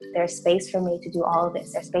There's space for me to do all of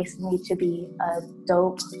this. There's space for me to be a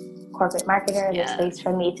dope corporate marketer. There's space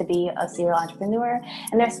for me to be a serial entrepreneur,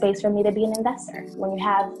 and there's space for me to be an investor. When you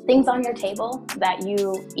have things on your table that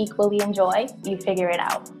you equally enjoy, you figure it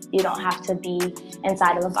out. You don't have to be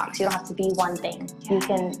inside of a box. You don't have to be one thing. You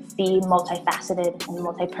can be multifaceted and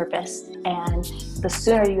multi-purpose, and the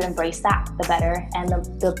sooner you embrace that, the better, and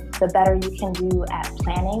the better you can do at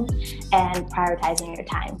planning and prioritizing your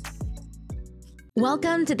time.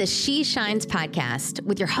 Welcome to the She Shines podcast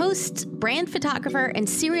with your hosts, brand photographer and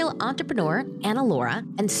serial entrepreneur, Anna Laura,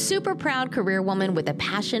 and super proud career woman with a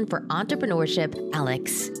passion for entrepreneurship,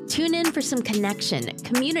 Alex. Tune in for some connection,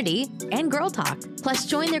 community, and girl talk. Plus,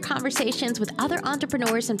 join their conversations with other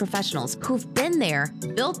entrepreneurs and professionals who've been there,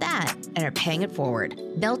 built that, and are paying it forward.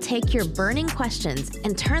 They'll take your burning questions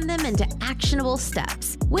and turn them into actionable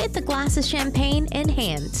steps with a glass of champagne in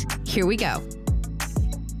hand. Here we go.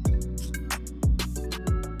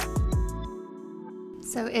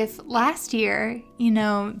 So if last year,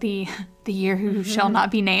 the year who shall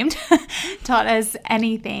not be named, taught us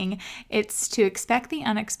anything, it's to expect the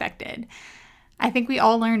unexpected. I think we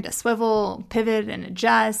all learned to swivel, pivot, and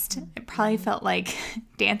adjust. It probably felt like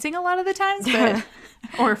dancing a lot of the times,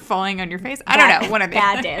 or falling on your face. I don't know. One of the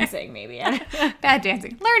bad dancing, maybe. Bad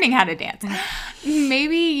dancing. Learning how to dance.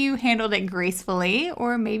 Maybe you handled it gracefully,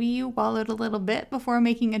 or maybe you wallowed a little bit before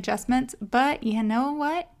making adjustments. But you know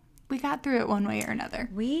what? We got through it one way or another.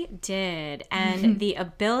 We did. And the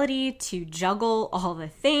ability to juggle all the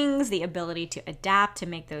things, the ability to adapt, to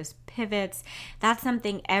make those pivots, that's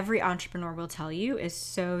something every entrepreneur will tell you is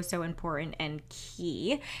so, so important and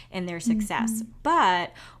key in their success.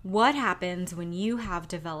 But what happens when you have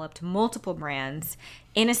developed multiple brands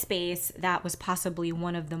in a space that was possibly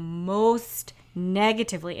one of the most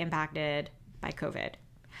negatively impacted by COVID?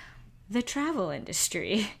 The travel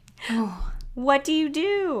industry. Oh. What do you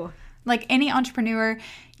do? Like any entrepreneur,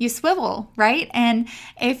 you swivel, right? And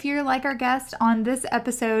if you're like our guest on this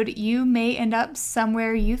episode, you may end up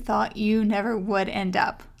somewhere you thought you never would end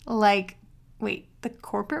up. Like, wait, the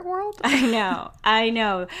corporate world? I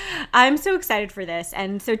know. I'm so excited for this.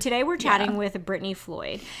 And so today we're chatting with Brittany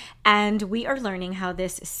Floyd, and we are learning how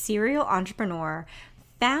this serial entrepreneur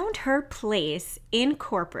found her place in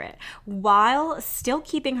corporate while still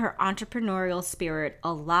keeping her entrepreneurial spirit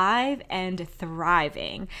alive and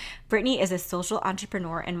thriving. Brittany is a social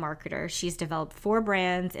entrepreneur and marketer. She's developed 4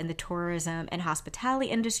 brands in the tourism and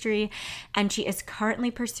hospitality industry, and she is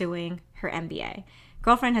currently pursuing her MBA.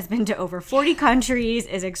 Girlfriend has been to over 40 countries,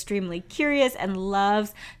 is extremely curious, and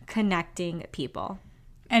loves connecting people.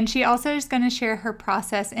 And she also is going to share her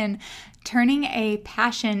process in turning a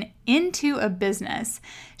passion into a business.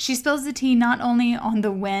 She spills the tea not only on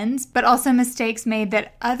the wins, but also mistakes made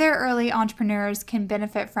that other early entrepreneurs can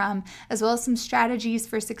benefit from, as well as some strategies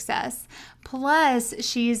for success. Plus,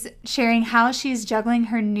 she's sharing how she's juggling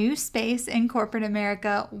her new space in corporate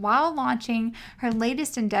America while launching her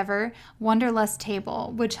latest endeavor, Wanderlust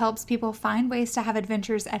Table, which helps people find ways to have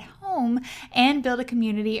adventures at home and build a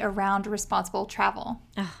community around responsible travel.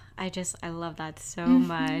 Oh, I love that so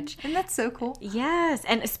much. And that's so cool. Yes.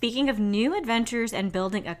 And speaking of new adventures and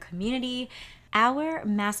building a community, our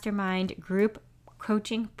mastermind group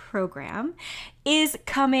coaching program is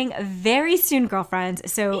coming very soon,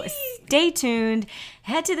 girlfriends. So stay tuned,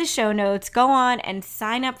 head to the show notes, go on and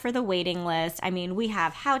sign up for the waiting list. I mean, we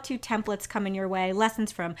have how-to templates coming your way,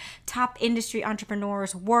 lessons from top industry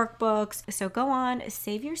entrepreneurs, workbooks. So go on,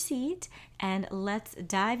 save your seat, and let's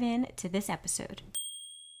dive into this episode.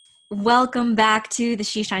 Welcome back to the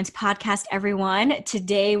She Shines podcast, everyone.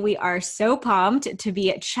 Today we are so pumped to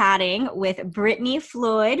be chatting with Brittany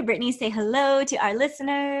Floyd. Brittany, say hello to our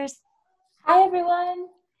listeners. Hi, everyone.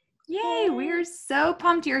 Yay, we are so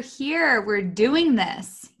pumped you're here. We're doing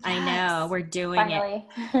this. I know, we're doing Finally.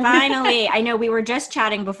 it. Finally. I know we were just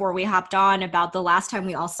chatting before we hopped on about the last time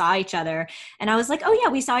we all saw each other. And I was like, oh yeah,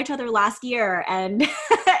 we saw each other last year. And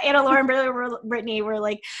Anna, Laura, and Brittany were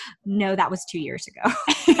like, no, that was 2 years ago.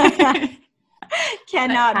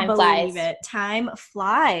 Cannot believe it. Time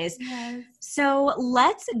flies. Yes. So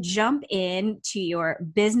let's jump into your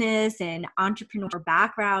business and entrepreneur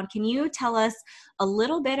background. Can you tell us a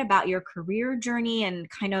little bit about your career journey and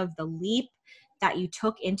kind of the leap that you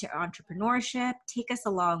took into entrepreneurship? Take us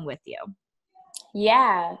along with you.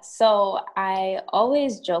 Yeah, so I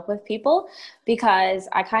always joke with people because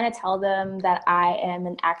I kind of tell them that I am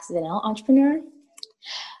an accidental entrepreneur,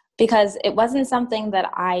 because it wasn't something that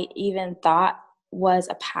I even thought was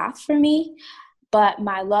a path for me, but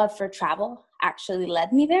my love for travel actually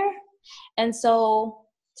led me there. And so,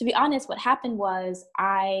 to be honest, what happened was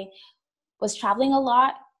I was traveling a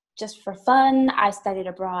lot just for fun. I studied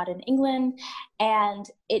abroad in England, and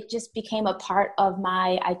it just became a part of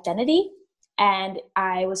my identity. And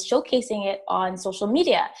I was showcasing it on social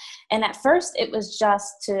media. And at first it was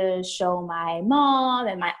just to show my mom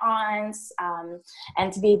and my aunts,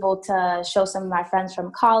 and to be able to show some of my friends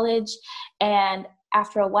from college. And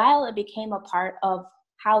after a while, it became a part of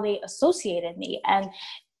how they associated me. And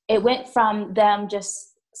it went from them just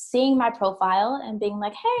seeing my profile and being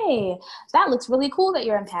like, hey, that looks really cool that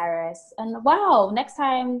you're in Paris. And wow, next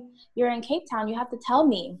time you're in Cape Town, you have to tell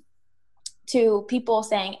me, to people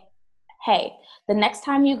saying, hey, the next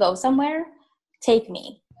time you go somewhere, take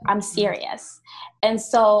me. I'm serious. And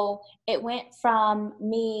so it went from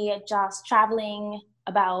me just traveling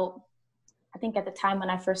about, I think at the time when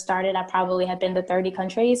I first started, I probably had been to 30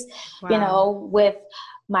 countries, Wow. with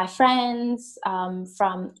my friends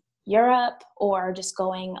from Europe, or just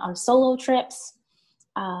going on solo trips,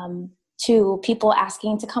 to people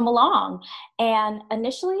asking to come along. And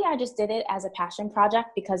initially I just did it as a passion project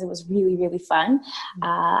because it was really, really fun.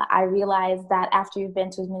 I realized that after you've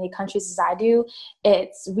been to as many countries as I do,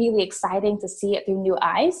 it's really exciting to see it through new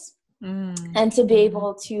eyes. And to be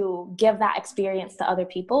able to give that experience to other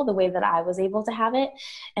people the way that I was able to have it.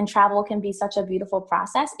 And travel can be such a beautiful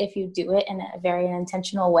process if you do it in a very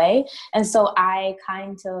intentional way. And so I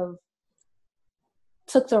kind of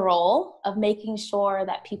took the role of making sure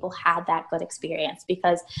that people had that good experience,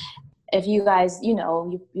 because if you guys,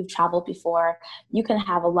 you've traveled before, you can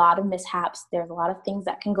have a lot of mishaps. There's a lot of things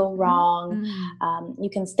that can go wrong. You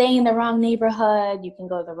can stay in the wrong neighborhood. You can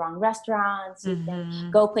go to the wrong restaurants. You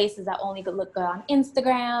can go places that only look good on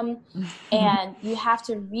Instagram. And you have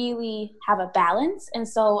to really have a balance. And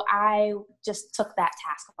so I just took that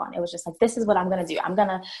task on. It was just like, this is what I'm going to do. I'm going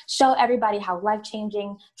to show everybody how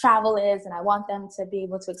life-changing travel is. And I want them to be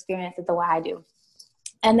able to experience it the way I do.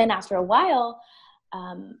 And then after a while,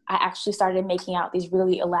 I actually started making out these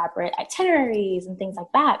really elaborate itineraries and things like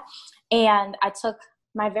that. And I took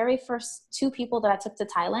my very first 2 people that I took to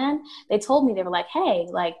Thailand. They told me, they were like, hey,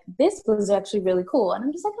 like, this was actually really cool. And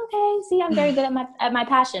I'm just like, okay, see, I'm very good at my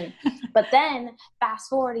passion. But then fast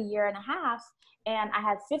forward a year and a half, and I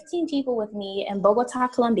had 15 people with me in Bogota,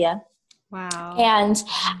 Colombia. Wow. And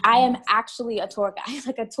I am actually a tour guide,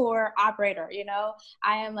 like a tour operator,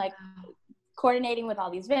 I am like coordinating with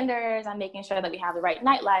all these vendors. I'm making sure that we have the right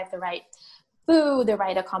nightlife, the right food, the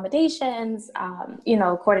right accommodations,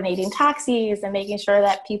 coordinating taxis and making sure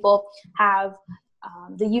that people have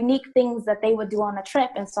the unique things that they would do on a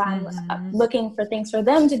trip. And so I'm looking for things for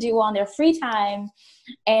them to do on their free time.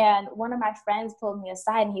 And one of my friends pulled me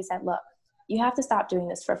aside and he said, look, you have to stop doing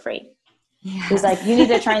this for free. Yes. He's like, you need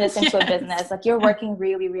to turn this into a business. Like, you're working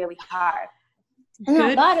really, really hard. And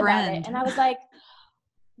I thought about it and I was like,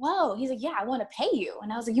 whoa. He's like, yeah, I want to pay you.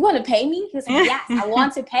 And I was like, you want to pay me? He was like, yes, I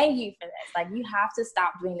want to pay you for this. Like, you have to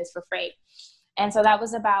stop doing this for free. And so that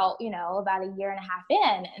was about a year and a half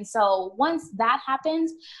in. And so once that happened,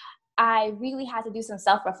 I really had to do some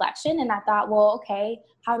self-reflection. And I thought, well, okay,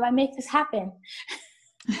 how do I make this happen?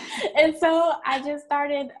 And so I just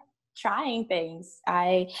started trying things.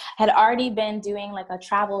 I had already been doing like a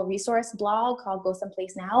travel resource blog called Go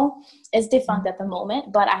Someplace Now. It's defunct at the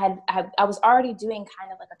moment, but I was already doing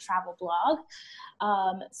kind of like a travel blog.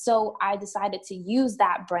 So I decided to use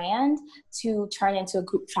that brand to turn into a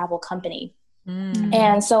group travel company.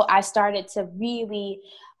 And so I started to really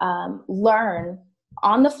learn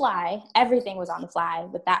on the fly. Everything was on the fly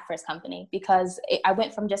with that first company, because I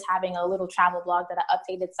went from just having a little travel blog that I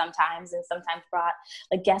updated sometimes and sometimes brought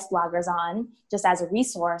like guest bloggers on just as a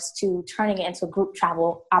resource, to turning it into a group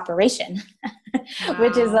travel operation,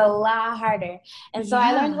 which is a lot harder. And so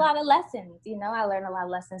I learned a lot of lessons. I learned a lot of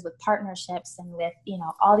lessons with partnerships and with,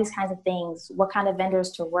 all these kinds of things, what kind of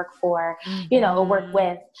vendors to work for, work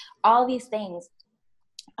with, all these things.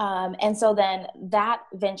 And so then that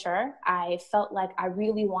venture, I felt like I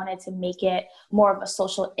really wanted to make it more of a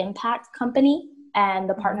social impact company. And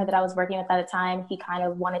the partner that I was working with at the time, he kind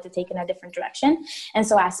of wanted to take in a different direction. And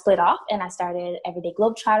so I split off and I started Everyday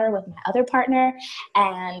Globetrotter with my other partner.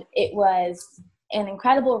 And it was an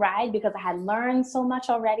incredible ride because I had learned so much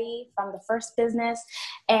already from the first business.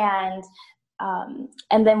 And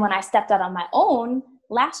then when I stepped out on my own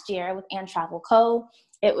last year with And Travel Co.,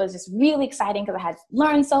 it was just really exciting because I had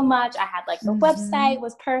learned so much. I had like the website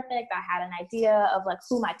was perfect. I had an idea of like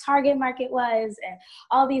who my target market was and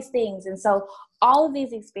all these things. And so all of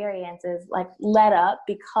these experiences like led up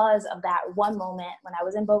because of that one moment when I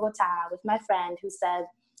was in Bogota with my friend who said,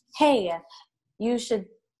 hey,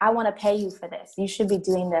 I want to pay you for this. You should be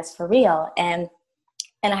doing this for real. And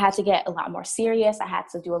And I had to get a lot more serious. I had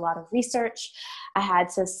to do a lot of research. I had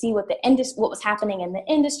to see what was happening in the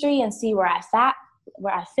industry and see where I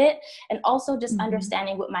fit, and also just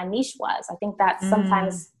understanding what my niche was. I think that's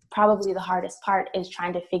sometimes probably the hardest part, is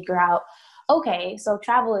trying to figure out, okay, so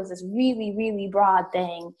travel is this really, really broad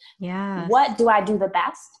thing. Yeah. What do I do the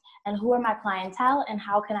best? And who are my clientele? And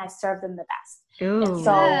how can I serve them the best? Ooh. And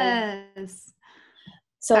so, yes.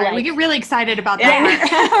 So sorry, like, we get really excited about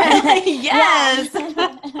that. Yes.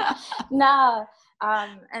 No.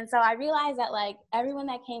 And so I realized that like everyone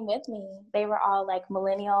that came with me, they were all like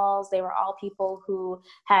millennials. They were all people who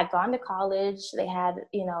had gone to college. They had,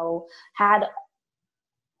 had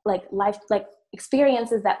like life, like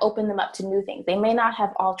experiences that opened them up to new things. They may not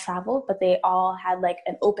have all traveled, but they all had like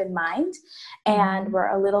an open mind and were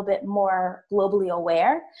a little bit more globally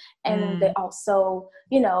aware. And they also,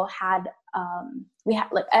 had, we have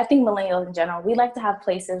like, I think millennials in general, we like to have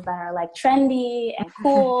places that are like trendy and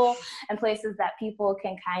cool and places that people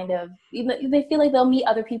can kind of, they feel like they'll meet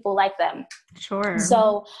other people like them. Sure.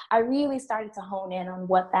 So I really started to hone in on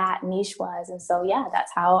what that niche was. And so, yeah,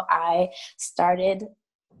 that's how I started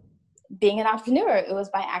being an entrepreneur. It was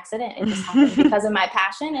by accident. It just happened because of my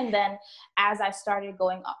passion. And then as I started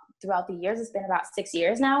going up throughout the years, it's been about 6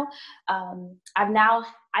 years now.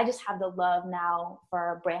 I just have the love now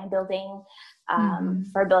for brand building,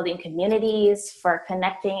 for building communities, for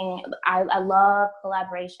connecting. I love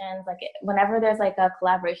collaborations. Like whenever there's like a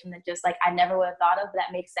collaboration that just like I never would have thought of, but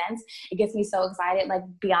that makes sense, it gets me so excited. Like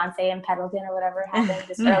Beyonce and Pendleton or whatever happened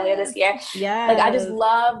just earlier this year. Yeah. Like I just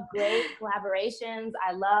love great collaborations.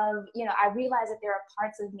 I love, I realize that there are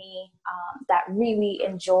parts of me that really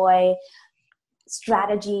enjoy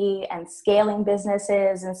strategy and scaling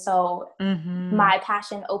businesses. And so my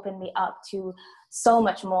passion opened me up to so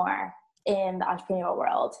much more in the entrepreneurial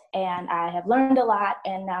world. And I have learned a lot.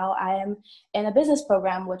 And now I am in a business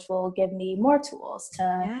program, which will give me more tools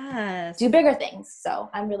to do bigger things. So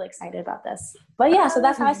I'm really excited about this. But yeah, so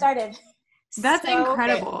that's how I started. That's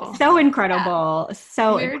incredible. So incredible. Yeah.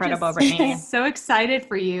 So We're incredible, Brittany. So excited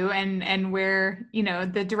for you and where,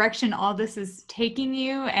 the direction all this is taking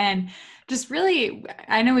you. And just really,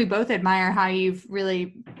 I know we both admire how you've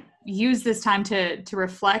really used this time to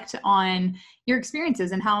reflect on your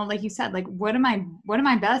experiences and how, like you said, like, what am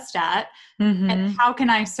I best at? And how can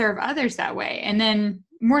I serve others that way? And then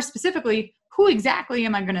more specifically, who exactly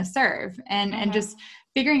am I going to serve? And just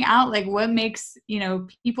figuring out like what makes,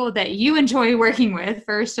 people that you enjoy working with,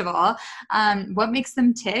 first of all, what makes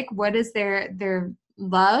them tick? What is their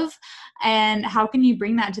love? And how can you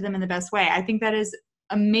bring that to them in the best way? I think that is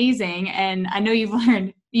amazing. And I know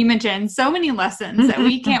you mentioned so many lessons that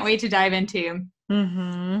we can't wait to dive into.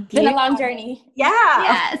 It's been a long journey. Yeah.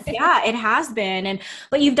 Yes. Yeah, it has been.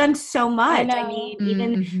 But you've done so much. I mean,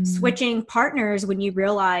 even switching partners when you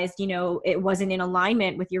realized, it wasn't in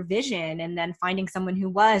alignment with your vision, and then finding someone who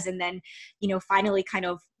was, and then, finally kind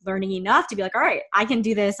of learning enough to be like, all right, I can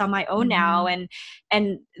do this on my own now. And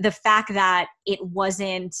the fact that it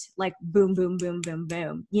wasn't like boom, boom, boom, boom,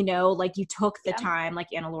 boom, like you took the time, like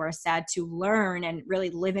Anna Laura said, to learn and really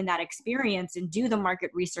live in that experience and do the market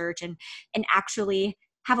research and actually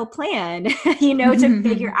have a plan, to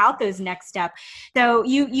figure out those next steps. So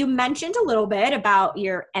you mentioned a little bit about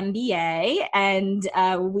your MBA, and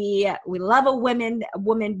we love a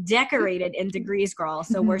woman decorated in degrees, girl.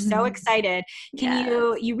 So we're so excited.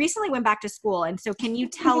 You recently went back to school, and so can you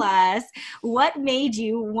tell us what made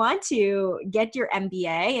you want to get your MBA,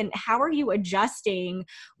 and how are you adjusting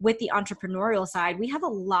with the entrepreneurial side? We have a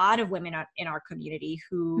lot of women in our community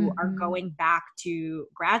who are going back to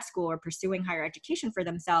grad school or pursuing higher education for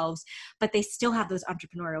themselves, but they still have those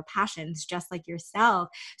entrepreneurial passions just like yourself.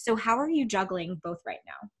 So how are you juggling both right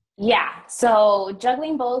now? Yeah, so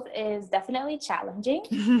juggling both is definitely challenging.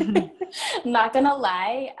 I'm not gonna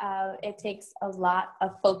lie. It takes a lot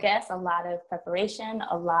of focus, a lot of preparation,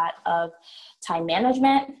 a lot of time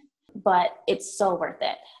management, but it's so worth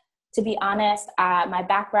it. To be honest, my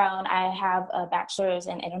background, I have a bachelor's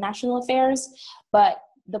in international affairs, but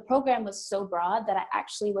the program was so broad that I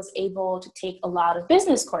actually was able to take a lot of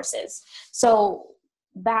business courses. So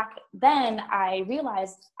back then I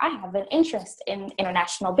realized I have an interest in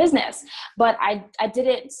international business, but I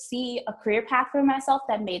didn't see a career path for myself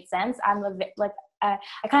that made sense. I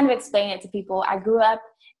kind of explain it to people. I grew up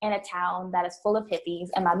in a town that is full of hippies,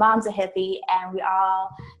 and my mom's a hippie, and we all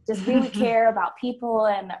just really care about people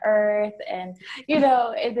and the earth. And,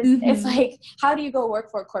 it's like, how do you go work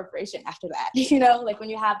for a corporation after that? Like when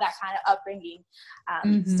you have that kind of upbringing.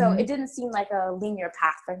 So it didn't seem like a linear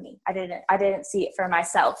path for me. I didn't see it for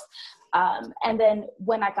myself. And then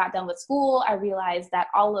when I got done with school, I realized that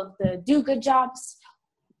all of the do good jobs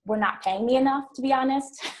were not paying me enough, to be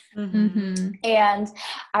honest. Mm-hmm. And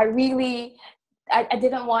I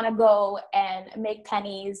didn't want to go and make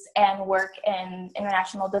pennies and work in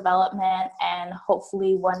international development and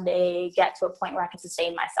hopefully one day get to a point where I could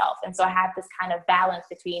sustain myself. And so I had this kind of balance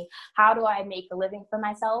between how do I make a living for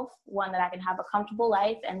myself, one that I can have a comfortable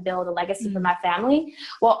life and build a legacy for my family,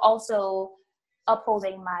 while also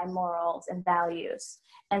upholding my morals and values.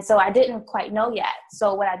 And so I didn't quite know yet.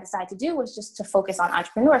 So what I decided to do was just to focus on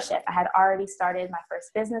entrepreneurship. I had already started my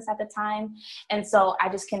first business at the time. And so I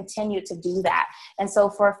just continued to do that. And so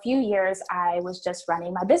for a few years, I was just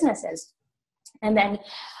running my businesses. And then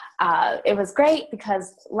it was great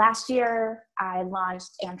because last year I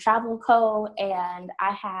launched Am Travel Co. and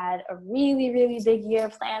I had a really, really big year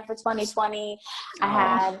planned for 2020. I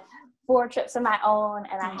had 4 trips of my own,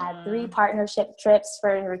 and I had 3 partnership trips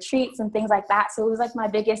for retreats and things like that. So it was like my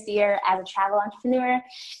biggest year as a travel entrepreneur,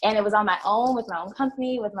 and it was on my own with my own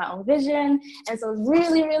company, with my own vision. And so it was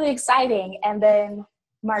really, really exciting. And then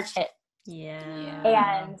March hit.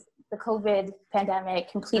 And the COVID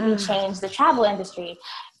pandemic completely changed the travel industry.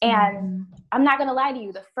 And I'm not going to lie to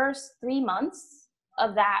you, the first 3 months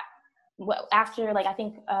of that, after like I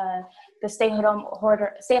think the stay-at-home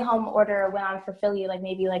order went on for Philly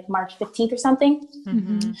maybe March 15th or something.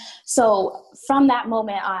 So from that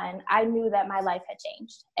moment on, I knew that my life had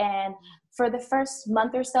changed. And for the first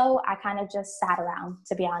month or so, I kind of just sat around,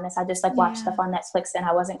 to be honest. I just watched stuff on Netflix, and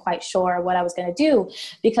I wasn't quite sure what I was going to do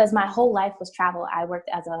because my whole life was travel. I worked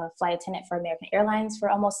as a flight attendant for American Airlines for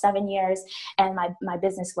almost 7 years, and my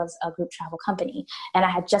business was a group travel company. And I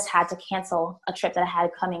had just had to cancel a trip that I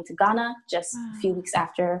had coming to Ghana just a few weeks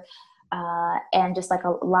after, and just a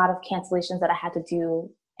lot of cancellations that I had to do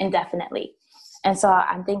indefinitely. And so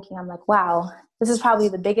I'm like, wow, this is probably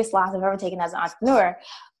the biggest loss I've ever taken as an entrepreneur.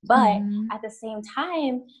 But at the same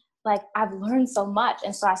time, I've learned so much.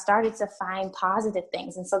 And so I started to find positive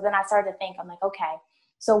things. And so then I started to think, I'm like, okay,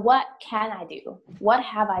 so what can I do? What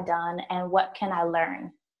have I done? And what can I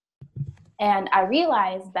learn? And I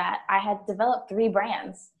realized that I had developed 3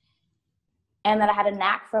 brands and that I had a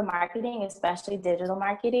knack for marketing, especially digital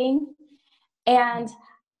marketing and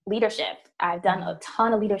leadership. I've done a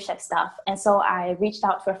ton of leadership stuff. And so I reached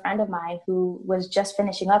out to a friend of mine who was just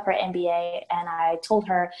finishing up her MBA. And I told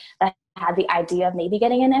her that I had the idea of maybe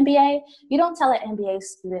getting an MBA. You don't tell an MBA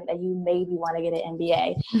student that you maybe want to get an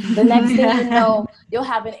MBA. The next thing you know, you'll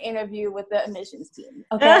have an interview with the admissions team.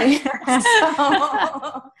 Okay.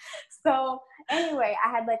 So anyway, I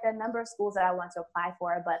had a number of schools that I wanted to apply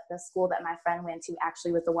for, but the school that my friend went to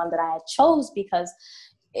actually was the one that I had chose because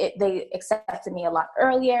they accepted me a lot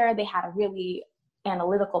earlier. They had a really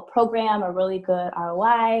analytical program, a really good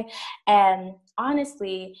ROI. And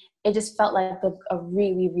honestly, it just felt like a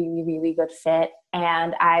really, really, really good fit.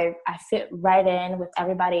 And I fit right in with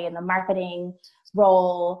everybody in the marketing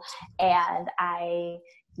role. And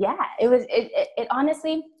it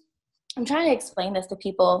honestly, I'm trying to explain this to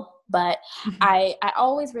people, but I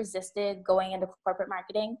always resisted going into corporate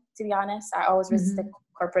marketing, to be honest. I always resisted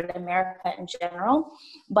corporate America in general.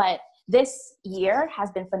 But this year has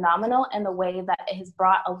been phenomenal in the way that it has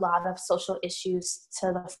brought a lot of social issues to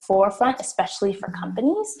the forefront, especially for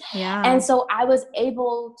companies. And so I was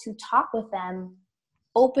able to talk with them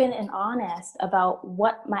open and honest about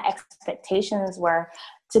what my expectations were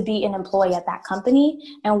to be an employee at that company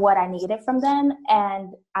and what I needed from them.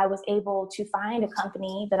 And I was able to find a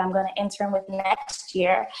company that I'm going to intern with next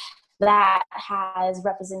year that has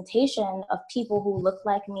representation of people who look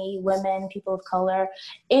like me, women, people of color,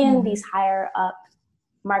 in these higher up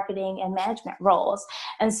marketing and management roles.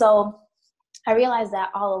 And so I realized that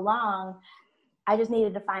all along, I just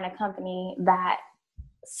needed to find a company that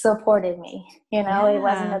supported me. It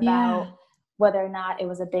wasn't about whether or not it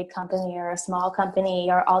was a big company or a small company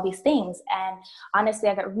or all these things. And honestly,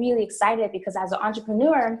 I got really excited because as an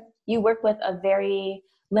entrepreneur, you work with a very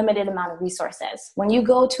limited amount of resources. When you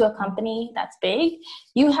go to a company that's big,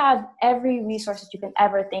 you have every resource that you can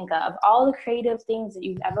ever think of. All the creative things that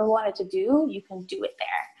you've ever wanted to do, you can do it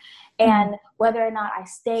there. And whether or not I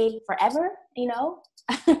stay forever, who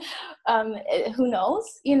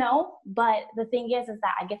knows, but the thing is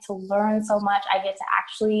that I get to learn so much. I get to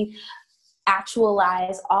actually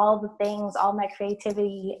actualize all the things, all my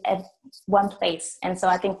creativity at one place. And so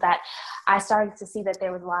I think that I started to see that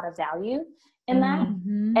there was a lot of value in that.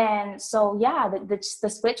 And so, the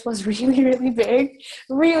switch was really, really big,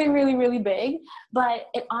 really, really, really big. But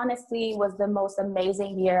it honestly was the most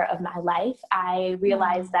amazing year of my life. I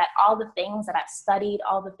realized that all the things that I've studied,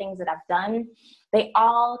 all the things that I've done, they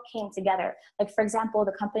all came together. For example,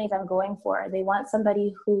 the companies I'm going for, they want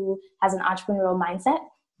somebody who has an entrepreneurial mindset,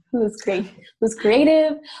 who's great, who's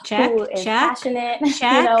creative, check, who is check, passionate,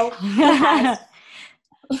 check. who has,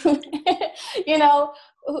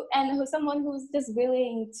 who's someone who's just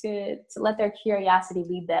willing to let their curiosity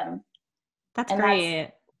lead them. That's and great.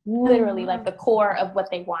 That's literally like the core of what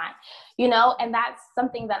they want, and that's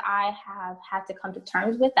something that I have had to come to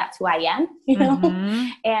terms with. That's who I am,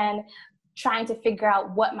 and trying to figure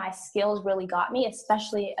out what my skills really got me,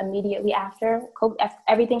 especially immediately after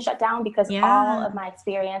everything shut down, because all of my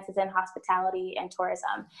experience is in hospitality and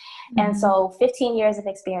tourism. And so 15 years of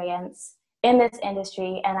experience in this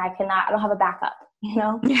industry, and I don't have a backup,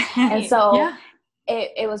 And so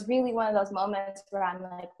it was really one of those moments where I'm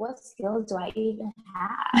like, what skills do I even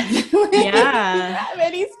have? Do I have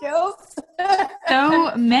any skills?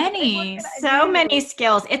 So many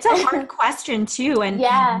skills. It's a hard question too.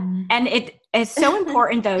 And it's so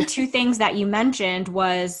important though. Two things that you mentioned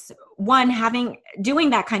was, one, doing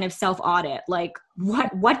that kind of self-audit, like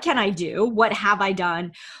what can I do? What have I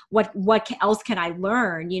done? What else can I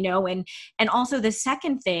learn? And also the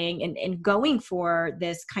second thing, in going for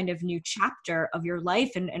this kind of new chapter of your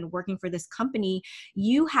life and working for this company,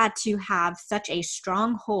 you had to have such a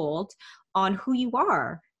strong hold on who you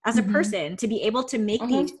are as a person to be able to make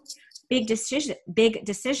these big decisions,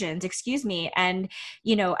 and,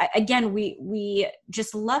 again, we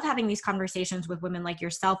just love having these conversations with women like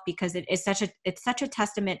yourself, because it's such a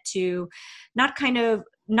testament to not trying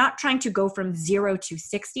to go from 0 to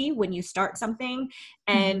 60 when you start something,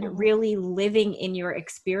 and really living in your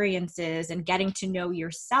experiences and getting to know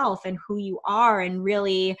yourself and who you are, and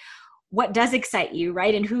really what does excite you,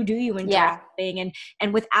 right? And who do you enjoy helping?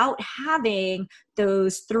 And without having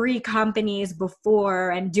those 3 companies before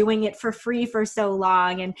and doing it for free for so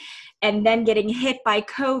long, and then getting hit by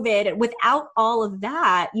COVID, without all of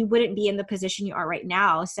that, you wouldn't be in the position you are right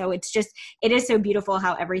now. So it is so beautiful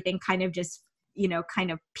how everything kind of just,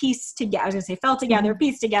 kind of pieced together. I was going to say fell together,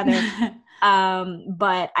 pieced together.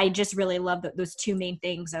 But I just really love those 2 main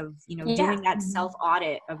things of, doing that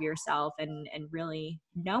self-audit of yourself and really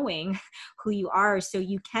knowing who you are, so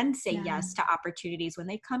you can say yes to opportunities when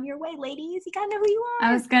they come your way. Ladies, you gotta know who you are.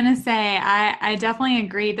 I was going to say, I definitely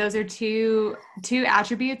agree. Those are two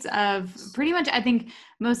attributes of pretty much, I think,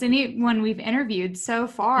 most anyone we've interviewed so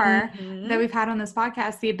far that we've had on this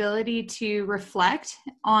podcast, the ability to reflect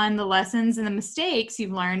on the lessons and the mistakes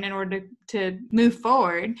you've learned in order to move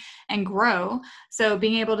forward and grow. So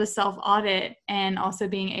being able to self-audit and also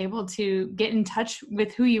being able to get in touch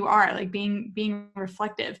with who you are, like being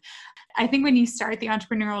reflective. I think when you start the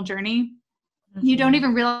entrepreneurial journey, you don't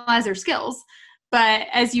even realize their skills. But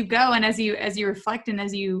as you go and as you reflect and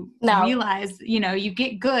as you realize, you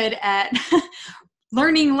get good at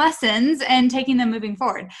learning lessons and taking them moving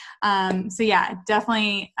forward. So yeah,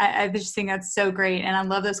 definitely. I just think that's so great. And I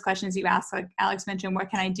love those questions you asked, like Alex mentioned, what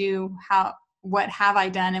can I do? What have I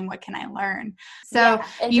done and what can I learn? So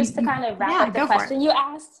just to kind of wrap up the question you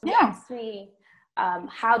asked me,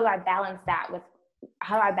 how do I balance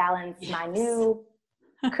my new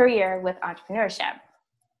career with entrepreneurship?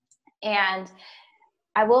 And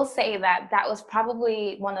I will say that was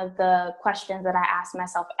probably one of the questions that I asked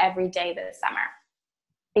myself every day this summer,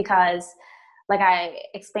 because like I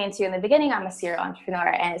explained to you in the beginning, I'm a serial entrepreneur,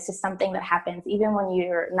 and it's just something that happens even when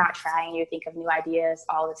you're not trying. You think of new ideas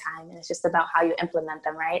all the time, and it's just about how you implement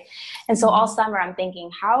them, right? And so all summer I'm thinking,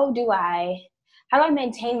 how do I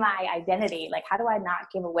maintain my identity? Like, how do I not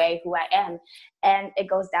give away who I am? And it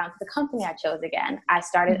goes down to the company I chose again. I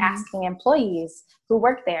started asking employees who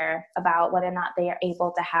work there about whether or not they are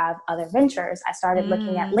able to have other ventures. I started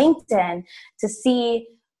looking at LinkedIn to see,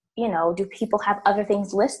 do people have other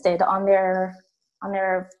things listed on their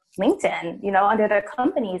LinkedIn, under their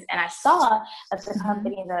companies. And I saw that the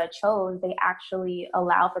company that I chose, they actually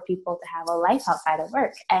allow for people to have a life outside of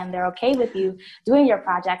work, and they're okay with you doing your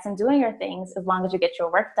projects and doing your things as long as you get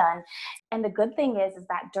your work done. And the good thing is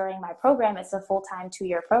that during my program, it's a full-time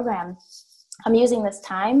 2-year program, I'm using this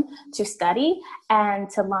time to study and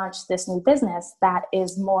to launch this new business that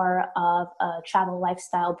is more of a travel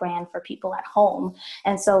lifestyle brand for people at home.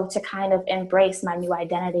 And so to kind of embrace my new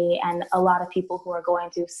identity and a lot of people who are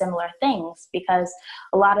going through similar things, because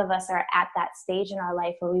a lot of us are at that stage in our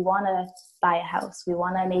life where we want to buy a house. We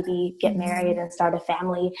want to maybe get married and start a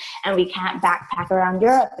family, and we can't backpack around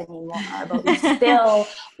Europe anymore, but we still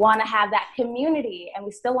want to have that community, and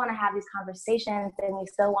we still want to have these conversations, and we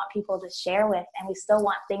still want people to share with, and we still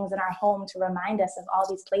want things in our home to remind us of all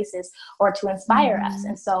these places or to inspire us.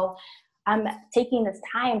 And so I'm taking this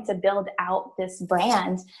time to build out this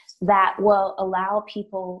brand that will allow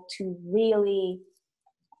people to really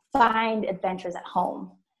find adventures at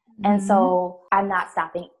home. And so I'm not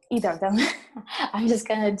stopping either of them. I'm just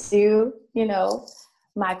going to do,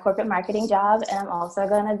 my corporate marketing job, and I'm also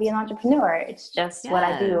going to be an entrepreneur. It's just what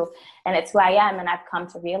I do, and it's who I am. And I've come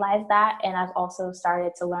to realize that. And I've also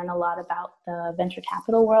started to learn a lot about the venture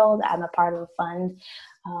capital world. I'm a part of a fund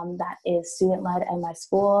that is student-led at my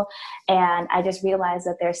school. And I just realized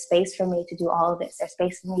that there's space for me to do all of this. There's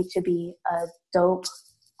space for me to be a dope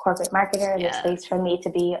corporate marketer. There's space for me to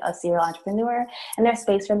be a serial entrepreneur, and there's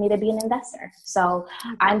space for me to be an investor. So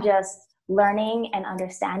I'm just learning and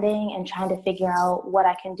understanding and trying to figure out what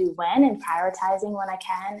I can do when, and prioritizing when I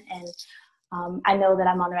can. And I know that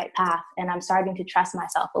I'm on the right path, and I'm starting to trust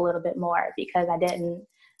myself a little bit more, because I didn't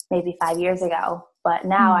maybe 5 years ago. But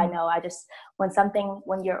now I know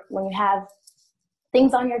when you have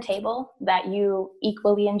things on your table that you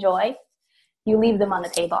equally enjoy, you leave them on the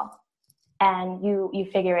table and you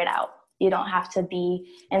figure it out. You don't have to be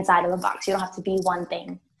inside of a box. You don't have to be one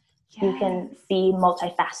thing. Yes. You can be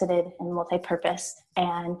multifaceted and multi-purpose,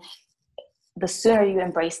 and the sooner you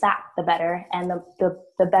embrace that, the better, and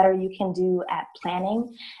the better you can do at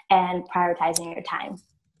planning and prioritizing your time.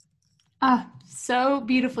 Oh, so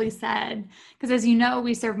beautifully said. Because as you know,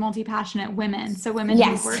 we serve multi-passionate women. So women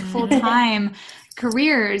who work full-time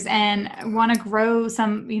careers and want to grow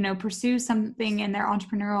pursue something in their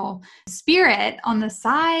entrepreneurial spirit on the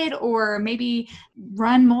side, or maybe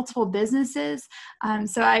run multiple businesses.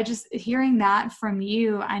 So hearing that from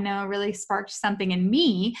you, I know really sparked something in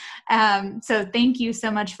me. So thank you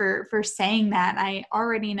so much for saying that. I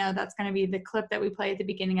already know that's going to be the clip that we play at the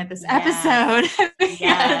beginning of this episode.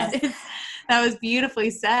 Yes. That was beautifully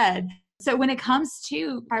said. So when it comes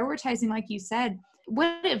to prioritizing, like you said,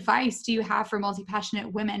 what advice do you have for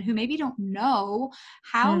multi-passionate women who maybe don't know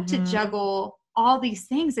how to juggle all these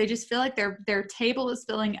things? They just feel like their table is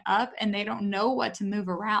filling up and they don't know what to move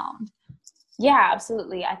around. Yeah,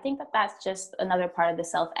 absolutely. I think that's just another part of the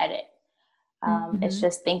self-edit. It's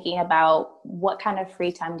just thinking about what kind of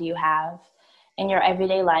free time do you have in your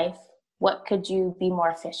everyday life? What could you be more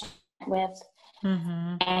efficient with?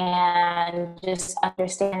 And just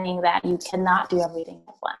understanding that you cannot do everything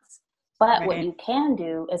at once. But what you can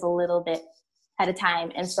do is a little bit at a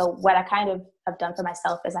time. And so what I kind of have done for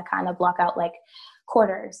myself is I kind of block out like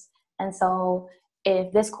quarters. And so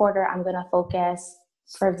if this quarter I'm going to focus,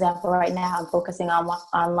 for example, right now I'm focusing on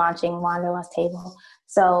launching Wanderlust Table.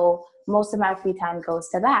 So most of my free time goes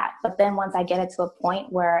to that. But then once I get it to a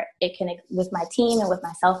point where it can, with my team and with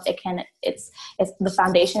myself, it's the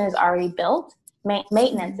foundation is already built.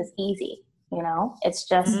 Maintenance is easy. It's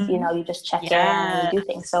just, you just check in and you do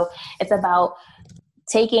things. So it's about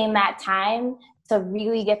taking that time to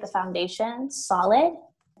really get the foundation solid.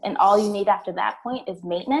 And all you need after that point is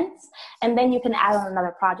maintenance. And then you can add on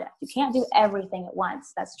another project. You can't do everything at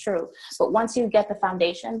once. That's true. But once you get the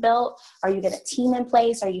foundation built, or you get a team in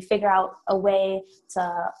place, or you figure out a way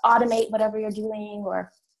to automate whatever you're doing,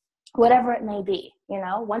 or whatever it may be,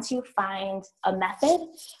 once you find a method,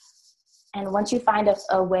 and once you find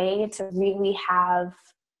a way to really have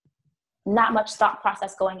not much thought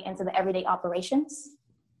process going into the everyday operations,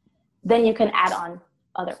 then you can add on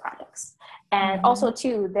other projects. And also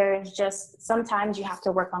too, there's just, sometimes you have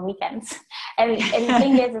to work on weekends. And the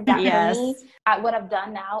thing is that for me, what I've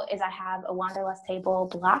done now is I have a Wanderlust Table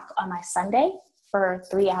block on my Sunday for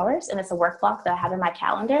 3 hours. And it's a work block that I have in my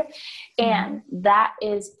calendar. And that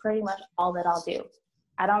is pretty much all that I'll do.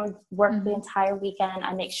 I don't work the entire weekend.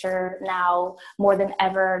 I make sure now more than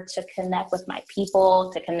ever to connect with my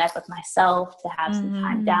people, to connect with myself, to have some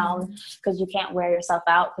time down, because you can't wear yourself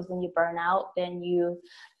out. Because when you burn out, then you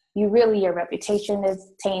really, your reputation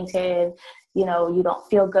is tainted. You don't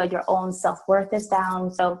feel good. Your own self-worth is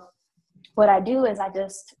down. So what I do is I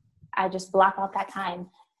just block out that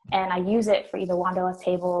time. And I use it for either Wanderlust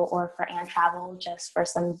Table or for and travel, just for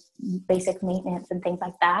some basic maintenance and things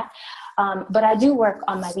like that. But I do work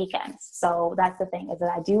on my weekends. So that's the thing, is that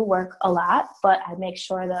I do work a lot, but I make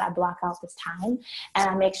sure that I block out this time, and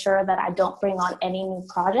I make sure that I don't bring on any new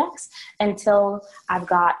projects until I've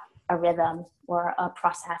got a rhythm or a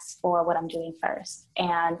process for what I'm doing first.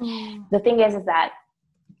 And the thing is that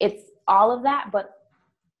it's all of that, but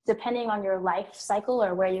depending on your life cycle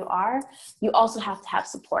or where you are, you also have to have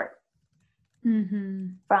support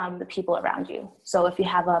from the people around you. So if you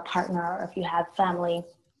have a partner or if you have family,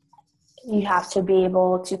 you have to be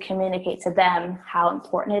able to communicate to them how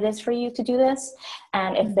important it is for you to do this.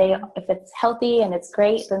 And if it's healthy and it's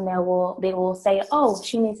great, then they will say, oh,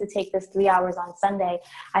 she needs to take this 3 hours on Sunday.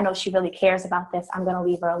 I know she really cares about this. I'm going to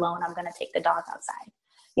leave her alone. I'm going to take the dog outside.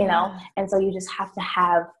 you know? And so you just have to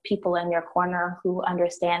have people in your corner who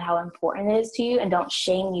understand how important it is to you and don't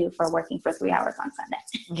shame you for working for 3 hours on Sunday.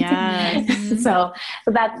 Yes. So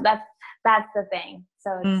that's the thing.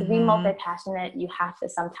 So to be multi-passionate, you have to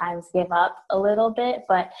sometimes give up a little bit,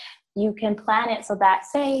 but you can plan it so that,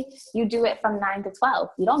 say you do it from 9 to 12.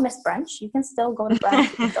 You don't miss brunch. You can still go to brunch.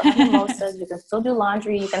 You can still have mimosas. You can still do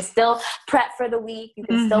laundry. You can still prep for the week. You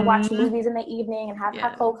can still watch movies in the evening and have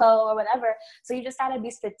hot cocoa or whatever. So you just got to be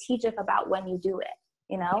strategic about when you do it,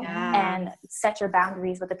 you know, and set your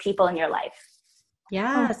boundaries with the people in your life.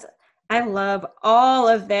 Yes. I love all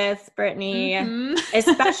of this, Brittany.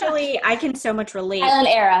 Especially, I can so much relate. Island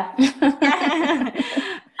era.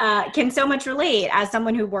 Can so much relate as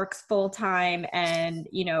someone who works full time and,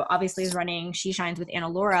 you know, obviously is running She Shines with Anna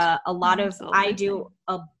Laura. A lot of, I do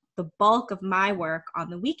the bulk of my work on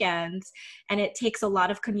the weekends, and it takes a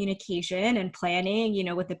lot of communication and planning, you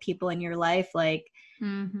know, with the people in your life. Like,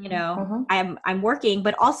 you know, I'm working,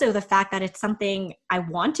 but also the fact that it's something I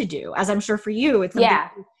want to do, as I'm sure for you, it's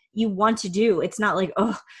something you want to do. It's not like,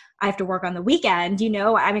 oh, I have to work on the weekend. You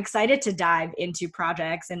know, I'm excited to dive into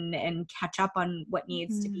projects and catch up on what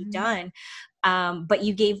needs to be done. But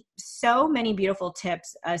you gave so many beautiful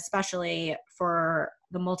tips, especially for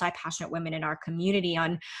the multi-passionate women in our community,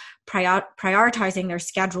 on prioritizing their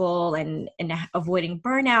schedule and avoiding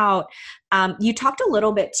burnout. You talked a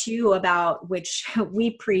little bit too about, which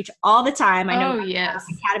we preach all the time. I know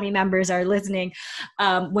Academy members are listening.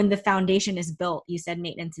 When the foundation is built, you said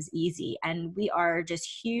maintenance is easy. And we are just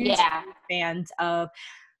huge fans of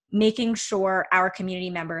making sure our community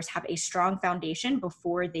members have a strong foundation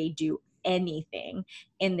before they do anything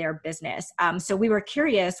in their business. So we were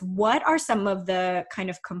curious, what are some of the kind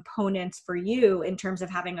of components for you in terms of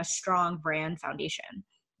having a strong brand foundation?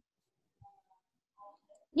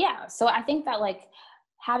 Yeah. So I think that like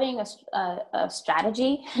having a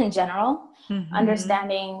strategy in general,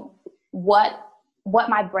 understanding what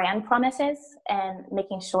my brand promise is and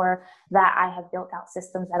making sure that I have built out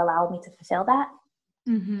systems that allow me to fulfill that.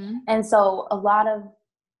 And so a lot of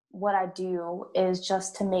what I do is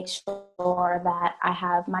just to make sure that I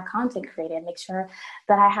have my content created, make sure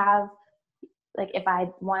that I have, like, if I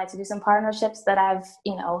wanted to do some partnerships, that I've,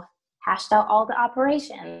 you know, hashed out all the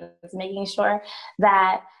operations, making sure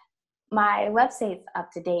that my website's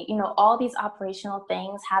up to date, you know, all these operational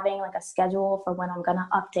things, having like a schedule for when I'm going to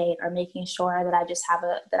update, or making sure that I just have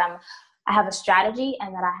I have a strategy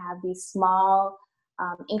and that I have these small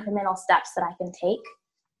incremental steps that I can take.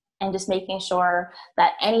 And just making sure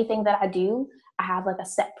that anything that I do, I have like a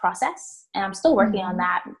set process, and I'm still working on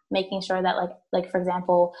that, making sure that like for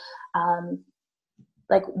example,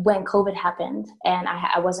 like when COVID happened and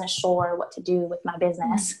I wasn't sure what to do with my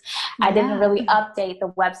business, I didn't really update the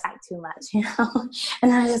website too much, you know?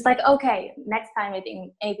 And I was just like, okay, next time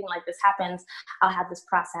anything like this happens, I'll have this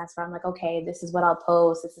process where I'm like, okay, this is what I'll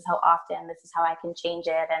post. This is how often, this is how I can change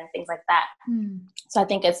it, and things like that. So I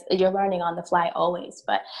think you're learning on the fly always,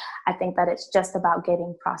 but I think that it's just about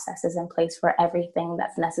getting processes in place for everything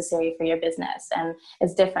that's necessary for your business. And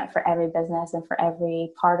it's different for every business and for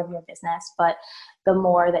every part of your business. But the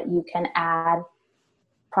more that you can add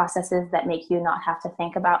processes that make you not have to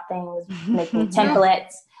think about things, making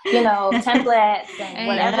templates, you know, templates and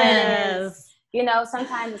whatever it is, you know,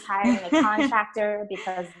 sometimes it's hiring a contractor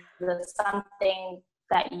because something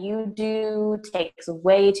that you do takes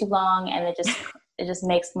way too long, and it just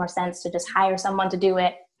makes more sense to just hire someone to do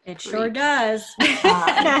it. It sure does.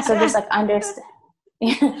 So just like understand,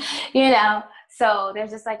 you know, so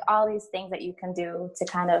there's just like all these things that you can do to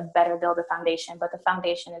kind of better build a foundation, but the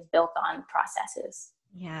foundation is built on processes.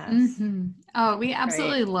 Yes. Oh, we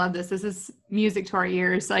absolutely love this. This is music to our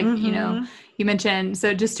ears. Like, you know, you mentioned,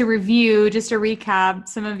 so just to recap,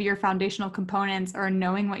 some of your foundational components are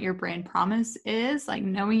knowing what your brand promise is, like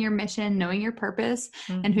knowing your mission, knowing your purpose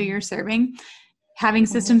and who you're serving, having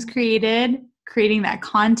systems created, creating that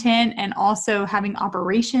content, and also having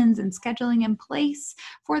operations and scheduling in place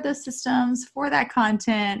for those systems, for that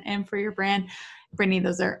content, and for your brand. Brittany,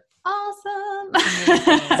 those are awesome.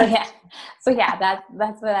 So yeah,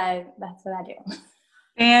 that's what I do.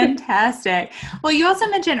 Fantastic. Well, you also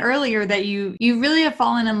mentioned earlier that you really have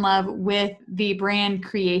fallen in love with the brand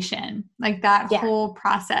creation, like that whole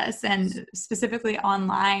process, and specifically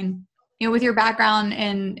online. You know, with your background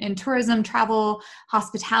in tourism, travel,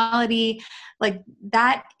 hospitality, like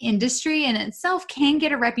that industry in itself can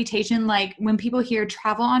get a reputation. Like when people hear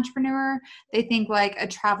travel entrepreneur, they think like a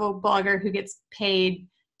travel blogger who gets paid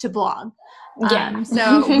to blog.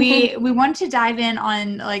 So we want to dive in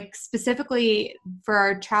on, like, specifically for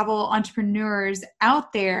our travel entrepreneurs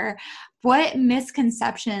out there, what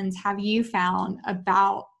misconceptions have you found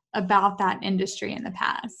about that industry in the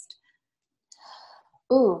past?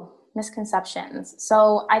 Ooh, misconceptions.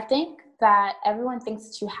 So I think that everyone thinks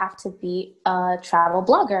that you have to be a travel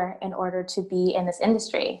blogger in order to be in this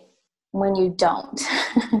industry, when you don't.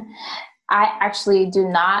 I actually do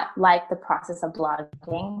not like the process of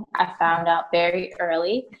blogging. I found out very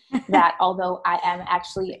early that although I am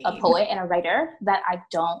actually a poet and a writer, that I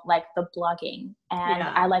don't like the blogging, and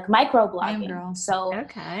I like microblogging.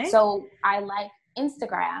 So I like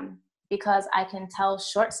Instagram because I can tell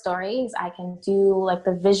short stories. I can do like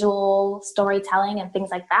the visual storytelling and things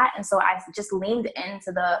like that. And so I just leaned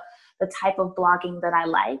into the type of blogging that I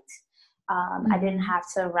liked. I didn't have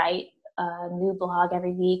to write a new blog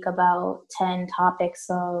every week about 10 topics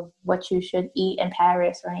of what you should eat in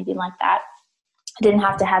Paris or anything like that. I didn't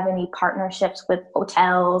have to have any partnerships with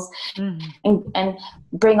hotels and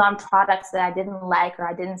bring on products that I didn't like or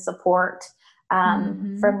I didn't support.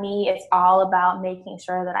 For me, it's all about making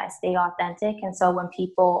sure that I stay authentic. And so when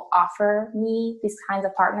people offer me these kinds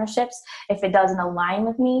of partnerships, if it doesn't align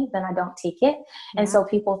with me, then I don't take it. And so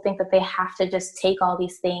people think that they have to just take all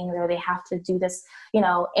these things, or they have to do this,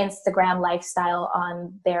 Instagram lifestyle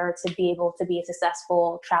on there to be able to be a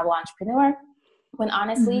successful travel entrepreneur. When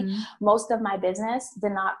honestly, most of my business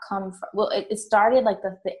did not come from, it started like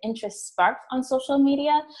the interest sparked on social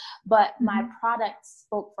media, but my product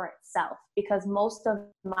spoke for itself, because most of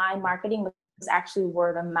my marketing was actually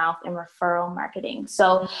word of mouth and referral marketing.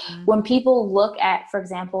 So when people look at, for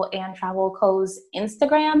example, Ann Travel Co.'s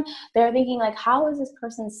Instagram, they're thinking like, how is this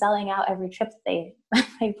person selling out every trip they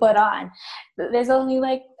put on? There's only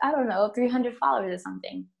 300 followers or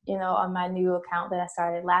something, on my new account that I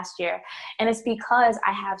started last year. And it's because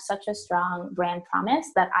I have such a strong brand promise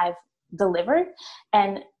that I've delivered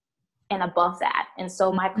and above that. And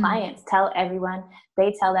so my clients tell everyone,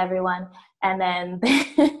 they tell everyone, and then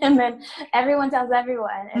everyone tells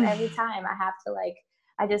everyone. And every time I have to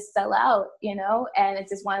I just sell out, and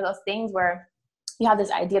it's just one of those things where you have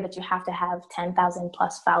this idea that you have to have 10,000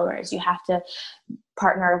 plus followers. You have to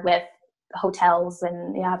partner with hotels,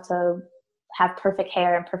 and you have to have perfect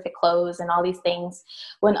hair and perfect clothes and all these things,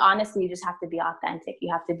 when honestly, you just have to be authentic.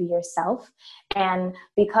 You have to be yourself. And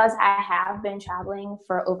because I have been traveling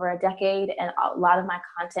for over a decade, and a lot of my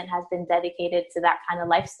content has been dedicated to that kind of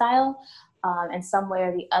lifestyle, in some way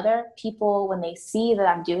or the other, people, when they see that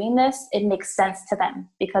I'm doing this, it makes sense to them,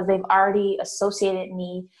 because they've already associated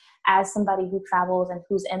me as somebody who travels and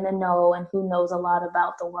who's in the know and who knows a lot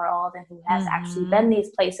about the world and who has actually been these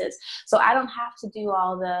places. So I don't have to do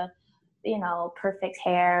all the perfect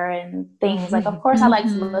hair and things. Of course I like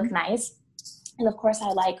to look nice, and of course I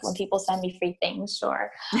like when people send me free things,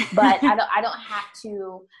 sure, but I don't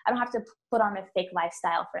have to put on a fake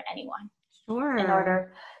lifestyle for anyone, in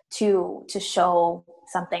order to show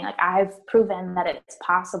something. I've proven that it's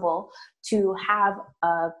possible to have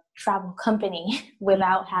a travel company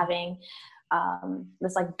without having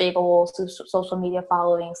this big old social media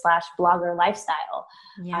following / blogger lifestyle.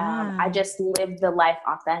 I just lived the life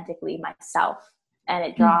authentically myself, and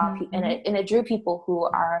it it drew people who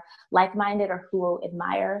are like-minded or who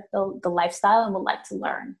admire the lifestyle and would like to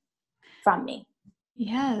learn from me.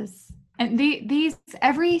 Yes. And these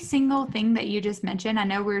every single thing that you just mentioned, I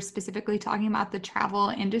know we're specifically talking about the travel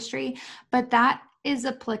industry, but that is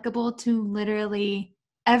applicable to literally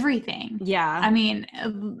everything. Yeah. I mean,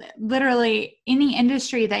 literally any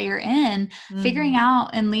industry that you're in, figuring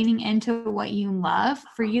out and leaning into what you love.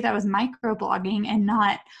 For you, that was microblogging and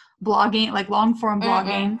not blogging, like long form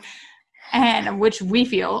blogging, and which we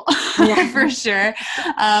feel for sure.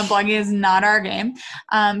 Blogging is not our game.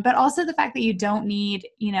 But also the fact that you don't need,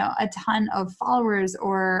 a ton of followers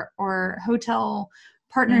or hotel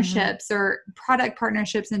partnerships or product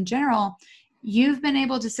partnerships in general. You've been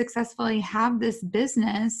able to successfully have this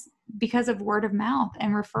business because of word of mouth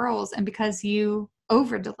and referrals, and because you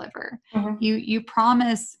over deliver. You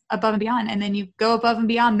promise above and beyond, and then you go above and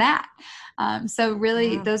beyond that. So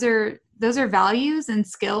really, those are values and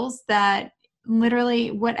skills that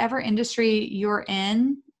literally whatever industry you're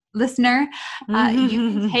in, listener, you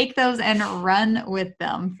can take those and run with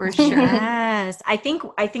them for sure. Yes. I think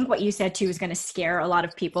what you said too is going to scare a lot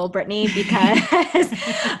of people, Brittany, because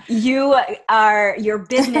your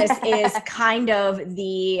business is kind of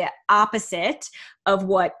the opposite of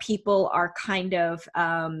what people are kind of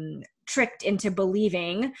tricked into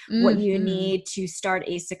believing what you need to start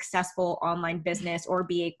a successful online business or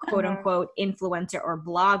be a quote unquote influencer or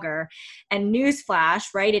blogger. And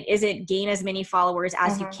newsflash, right? It isn't gain as many followers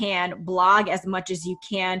as you can, blog as much as you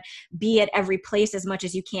can, be at every place as much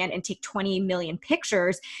as you can, and take 20 million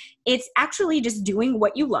pictures. It's actually just doing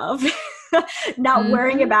what you love, not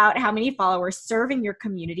worrying about how many followers, serving your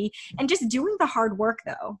community, and just doing the hard work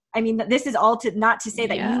though. I mean, this is all to not to say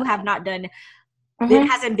that you have not done, it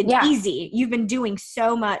hasn't been easy. You've been doing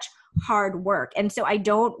so much hard work. And so I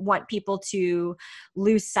don't want people to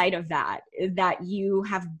lose sight of that you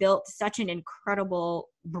have built such an incredible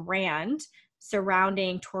brand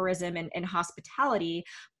surrounding tourism and hospitality,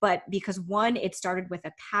 but because one, it started with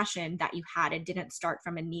a passion that you had. It didn't start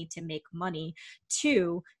from a need to make money.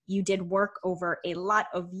 Two, you did work over a lot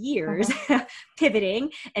of years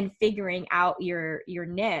pivoting and figuring out your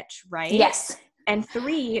niche, right? Yes. And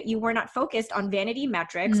three, you were not focused on vanity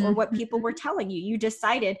metrics or what people were telling you. You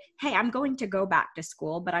decided, hey, I'm going to go back to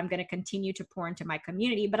school, but I'm going to continue to pour into my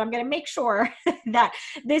community, but I'm going to make sure that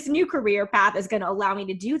this new career path is going to allow me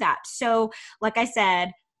to do that. So like I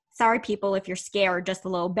said, sorry people if you're scared just a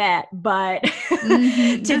little bit, but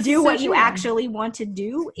to do what you actually want to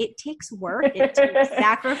do, it takes work, it takes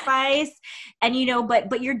sacrifice. And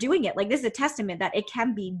but you're doing it. Like, this is a testament that it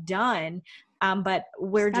can be done. But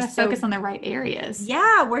we're just focus on the right areas.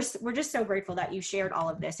 Yeah. We're just so grateful that you shared all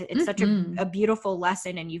of this. It's such a beautiful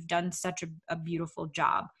lesson, and you've done such a beautiful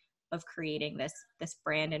job of creating this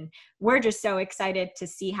brand. And we're just so excited to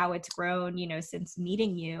see how it's grown, since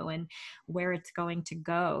meeting you and where it's going to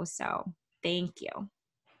go. So thank you.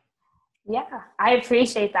 Yeah, I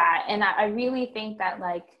appreciate that. And I really think that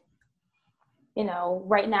right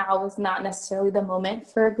now is not necessarily the moment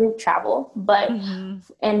for group travel, but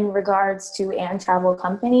in regards to Ann Travel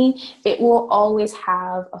Company, it will always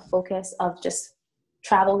have a focus of just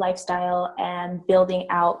travel lifestyle and building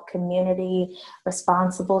out community,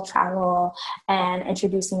 responsible travel, and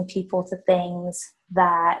introducing people to things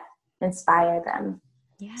that inspire them.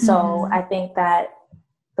 Yeah. So I think that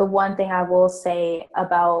the one thing I will say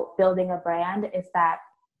about building a brand is that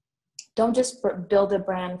don't just build a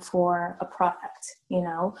brand for a product,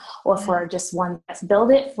 or for just one.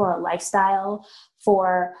 Build it for a lifestyle,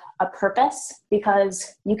 for a purpose,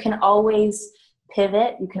 because you can always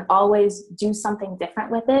pivot. You can always do something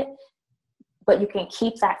different with it, but you can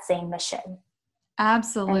keep that same mission.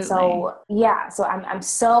 Absolutely. And so, so I'm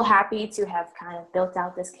so happy to have kind of built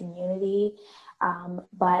out this community,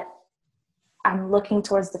 but I'm looking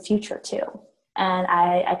towards the future too. And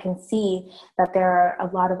I can see that there are a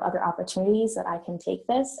lot of other opportunities that I can take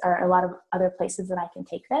this, or a lot of other places that I can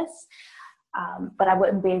take this. But I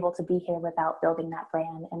wouldn't be able to be here without building that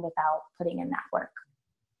brand and without putting in that work.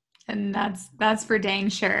 And that's for dang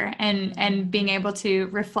sure. And being able to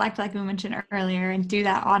reflect, like we mentioned earlier, and do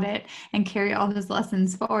that audit and carry all those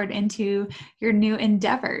lessons forward into your new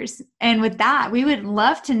endeavors. And with that, we would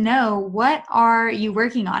love to know, what are you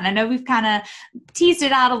working on? I know we've kind of teased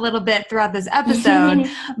it out a little bit throughout this episode,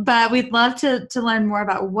 but we'd love to learn more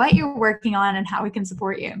about what you're working on and how we can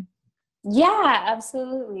support you. Yeah,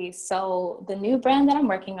 absolutely. So the new brand that I'm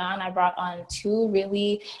working on, I brought on 2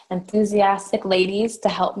 really enthusiastic ladies to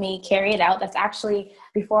help me carry it out. That's actually,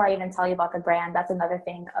 before I even tell you about the brand, that's another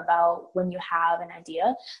thing about when you have an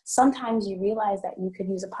idea. Sometimes you realize that you could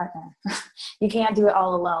use a partner. You can't do it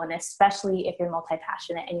all alone, especially if you're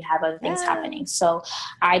multi-passionate and you have other things happening. So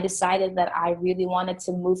I decided that I really wanted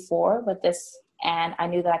to move forward with this, and I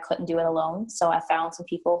knew that I couldn't do it alone. So I found some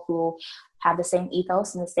people who have the same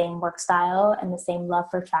ethos and the same work style and the same love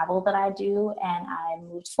for travel that I do, and I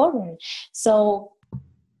moved forward. So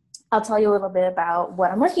I'll tell you a little bit about what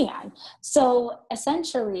I'm working on. So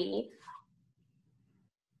essentially,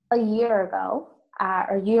 a year or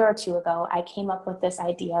 2 ago, I came up with this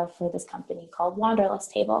idea for this company called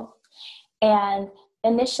Wanderlust Table. And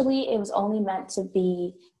initially, it was only meant to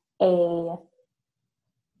be a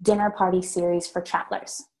dinner party series for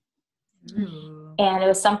travelers. And it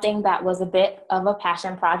was something that was a bit of a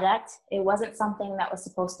passion project. It wasn't something that was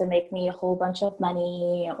supposed to make me a whole bunch of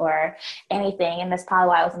money or anything. And that's probably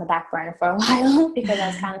why I was in the back burner for a while, because I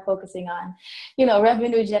was kind of focusing on,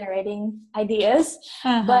 revenue generating ideas.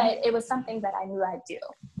 But it was something that I knew I'd do.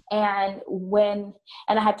 And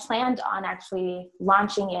I had planned on actually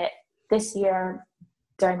launching it this year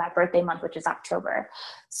during my birthday month, which is October.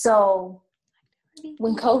 So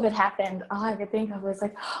when COVID happened, all I could think of was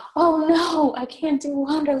oh no, I can't do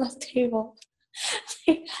Wanderlust Table.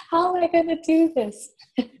 How am I going to do this?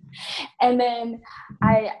 And then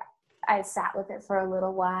I I sat with it for a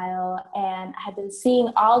little while, and I had been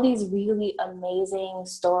seeing all these really amazing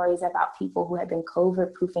stories about people who had been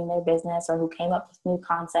COVID proofing their business or who came up with new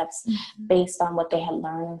concepts based on what they had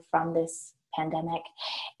learned from this pandemic.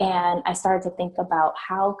 And I started to think about,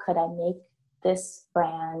 how could I make this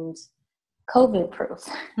brand COVID proof?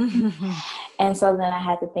 And so then I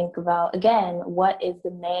had to think about, again, what is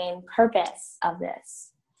the main purpose of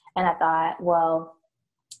this? And I thought, well,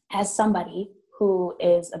 as somebody who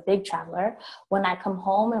is a big traveler, when I come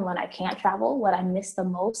home and when I can't travel, what I miss the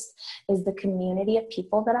most is the community of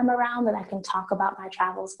people that I'm around, that I can talk about my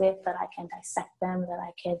travels with, that I can dissect them, that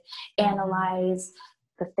I can analyze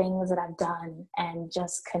the things that I've done and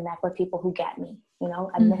just connect with people who get me. You know,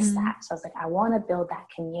 I miss that. So I was like, I want to build that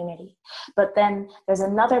community. But then there's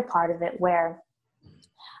another part of it where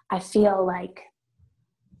I feel like,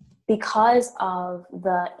 because of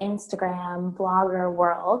the Instagram blogger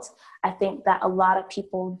world, I think that a lot of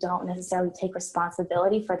people don't necessarily take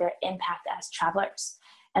responsibility for their impact as travelers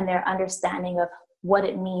and their understanding of what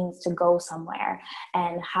it means to go somewhere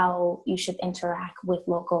and how you should interact with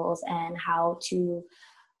locals and how to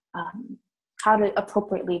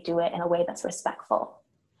appropriately do it in a way that's respectful.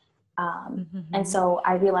 And so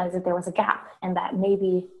I realized that there was a gap, and that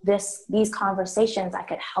maybe these conversations, I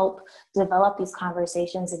could help develop these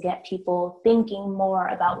conversations and get people thinking more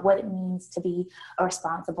about what it means to be a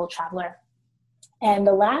responsible traveler. And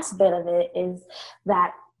the last bit of it is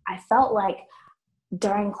that I felt like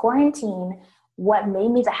during quarantine, what made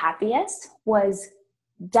me the happiest was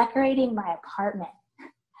decorating my apartment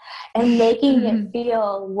and making it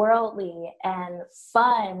feel worldly and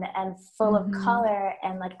fun and full of color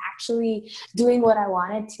and like actually doing what I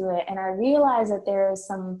wanted to it. And I realized that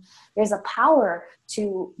there's a power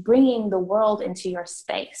to bringing the world into your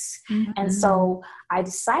space. And so I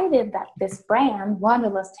decided that this brand,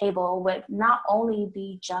 Wanderlust Table, would not only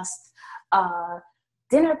be just a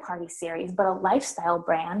dinner party series, but a lifestyle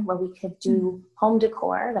brand where we could do home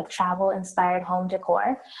decor, like travel inspired home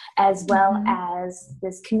decor, as well as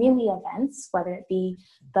this community events, whether it be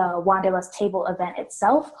the Wanderlust Table event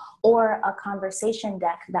itself or a conversation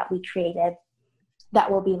deck that we created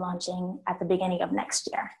that will be launching at the beginning of next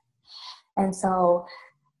year. And so,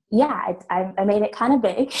 yeah, I made it kind of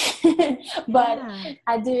big, but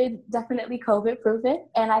I did definitely COVID proof it.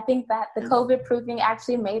 And I think that the COVID proofing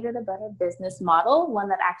actually made it a better business model, one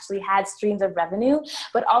that actually had streams of revenue,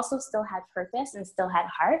 but also still had purpose and still had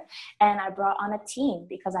heart. And I brought on a team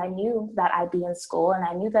because I knew that I'd be in school and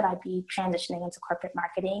I knew that I'd be transitioning into corporate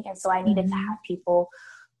marketing. And so I needed to have people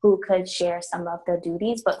who could share some of the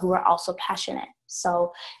duties, but who were also passionate.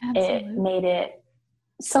 So it made it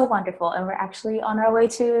so wonderful. And we're actually on our way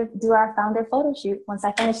to do our founder photo shoot once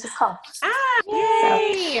I finish this call.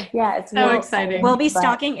 Yay! So, yeah, it's so exciting. We'll be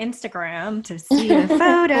stalking Instagram to see the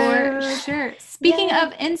photos. For sure. Speaking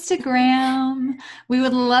of Instagram, we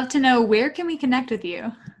would love to know, where can we connect with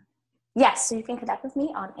you? Yes, so you can connect with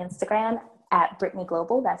me on Instagram at Brittany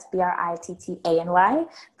Global. That's Brittany,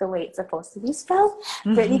 the way it's supposed to be spelled.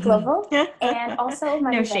 Brittany Global. And also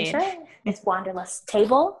my new venture is Wanderlust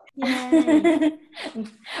Table. But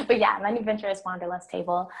yeah, my new venture is Wanderlust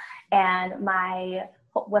Table. And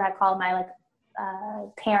what I call my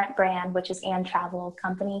parent brand, which is And Travel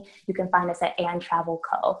Company, you can find us at And Travel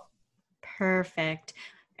Co. Perfect.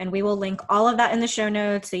 And we will link all of that in the show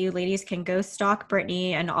notes so you ladies can go stalk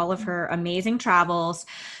Brittany and all of her amazing travels.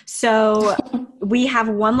 So we have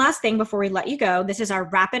one last thing before we let you go. This is our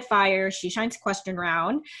rapid fire She Shines question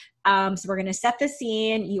round. So we're going to set the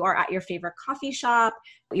scene. You are at your favorite coffee shop.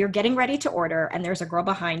 You're getting ready to order, and there's a girl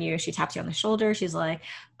behind you. She taps you on the shoulder. She's like,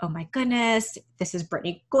 oh my goodness, this is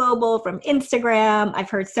Brittany Global from Instagram. I've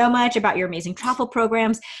heard so much about your amazing travel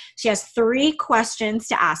programs. She has 3 questions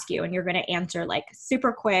to ask you, and you're going to answer like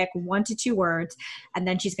super quick, 1 to 2 words. And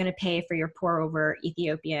then she's going to pay for your pour over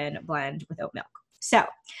Ethiopian blend with oat milk. So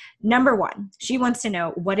number 1, she wants to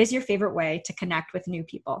know, what is your favorite way to connect with new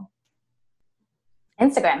people?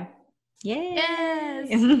 Instagram. Yay.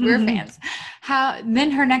 Yes, we're fans.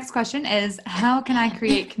 Then her next question is, how can I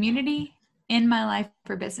create community in my life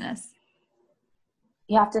for business?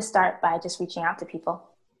 You have to start by just reaching out to people.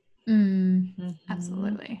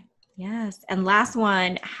 Absolutely. Yes. And last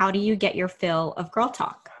one, how do you get your fill of girl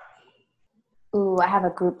talk? Ooh, I have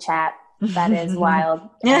a group chat that is wild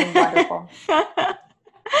and wonderful.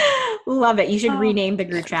 Love it. You should rename the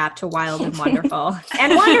group chat to Wild and Wonderful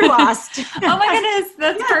and Wanderlust. Oh my goodness,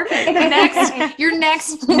 that's perfect. Your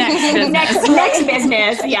next business. Next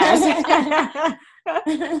business. Yes.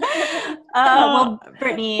 Well,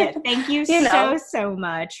 Brittany, thank you so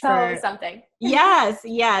much for something. Yes.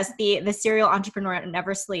 The serial entrepreneur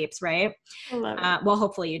never sleeps, right? I love it. Well,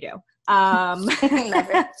 hopefully you do.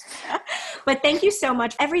 Never. But thank you so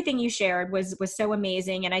much. Everything you shared was so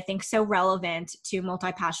amazing, and I think so relevant to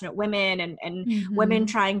multi-passionate women and women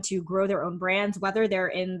trying to grow their own brands, whether they're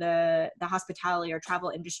in the hospitality or travel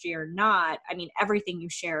industry or not. I mean, everything you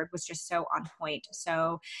shared was just so on point.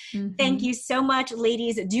 So thank you so much,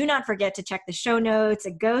 ladies. Do not forget to check the show notes.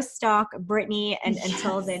 Go stalk Brittany. And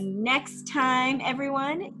until the next time,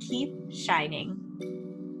 everyone, keep shining.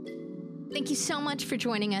 Thank you so much for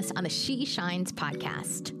joining us on the She Shines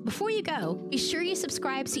podcast. Before you go, be sure you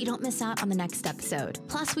subscribe so you don't miss out on the next episode.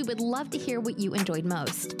 Plus, we would love to hear what you enjoyed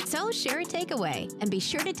most. So share a takeaway and be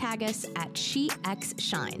sure to tag us at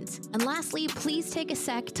SheXShines. And lastly, please take a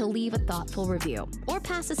sec to leave a thoughtful review or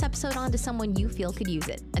pass this episode on to someone you feel could use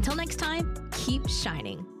it. Until next time, keep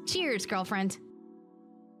shining. Cheers, girlfriend.